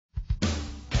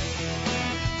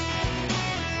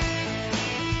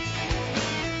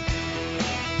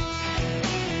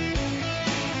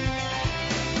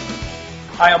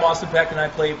Hi, I'm Austin Peck, and I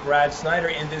play Brad Snyder,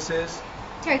 and this is...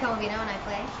 Terri Conn and I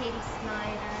play Katie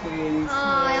Snyder. Katie Oh,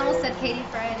 I almost said Katie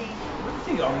Friday. What do you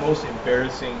think our most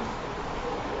embarrassing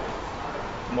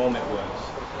moment was?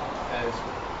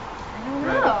 I don't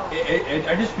know.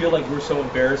 I just feel like we're so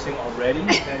embarrassing already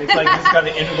that it's like this kind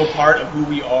of integral part of who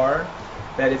we are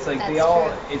that it's like That's they all,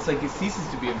 true. it's like it ceases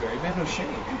to be embarrassing. We have no shame.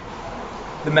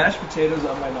 The mashed potatoes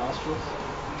on my nostrils,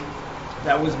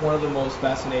 that was one of the most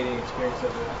fascinating experiences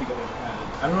I think I've ever had.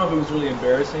 I don't know if it was really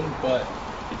embarrassing, but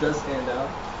it does stand out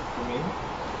for me.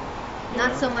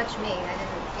 Not so much me. I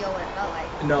didn't feel what it felt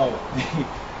like. No,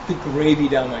 the gravy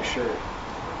down my shirt.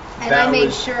 And That I made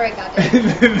was- sure I got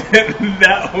it.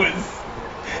 that was...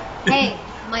 Hey,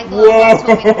 Michael almost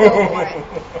told me to go for it.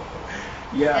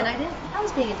 Yeah. And I didn't. I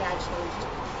was being a dad changed.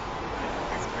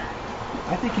 That's bad.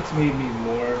 I think it's made me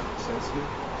more sensitive,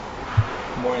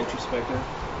 more introspective.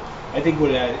 I think what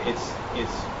it's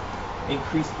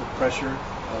increased the pressure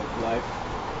of life,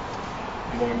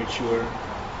 more mature,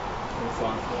 more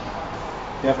thoughtful,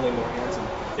 definitely more handsome.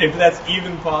 If that's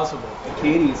even possible.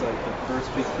 Katie is like the first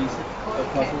big piece of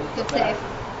puzzle. Good of that.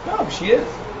 save. No, she is.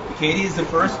 Katie is the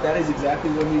first. That is exactly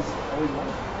what he's always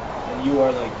wanted. And you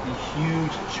are like the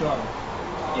huge chunk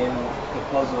in the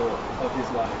puzzle of his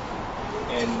life.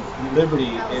 And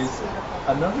Liberty That was is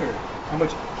beautiful. another. How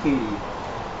much Katie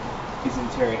is in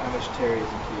Terri? How much Terri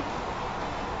is in Katie?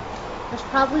 There's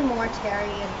probably more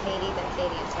Terri and Katie than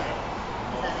Katie and Terri.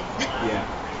 Does that make sense?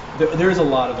 Yeah. There's a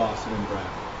lot of Austin and Brad.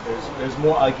 There's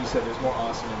more, like you said, there's more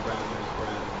Austin and Brad than there's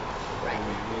Brad. Right. I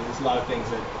mean, there's a lot of things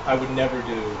that I would never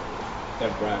do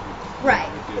that Brad would Right.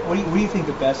 do. What do you think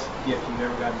the best gift you've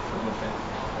ever gotten from a fan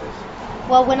is?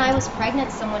 Well, when I was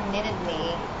pregnant, someone knitted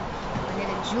me. They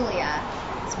knitted Julia.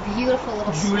 This beautiful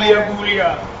little sweater.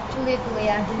 Julia.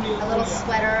 A little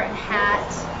sweater and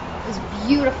hat. It was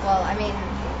beautiful. I mean,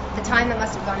 the time that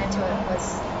must have gone into it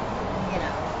was,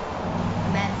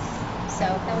 immense. So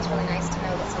that was really nice to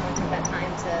know that someone took that time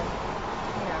to,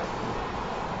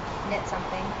 knit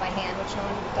something by hand, which no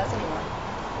one does anymore.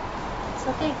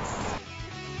 So thanks.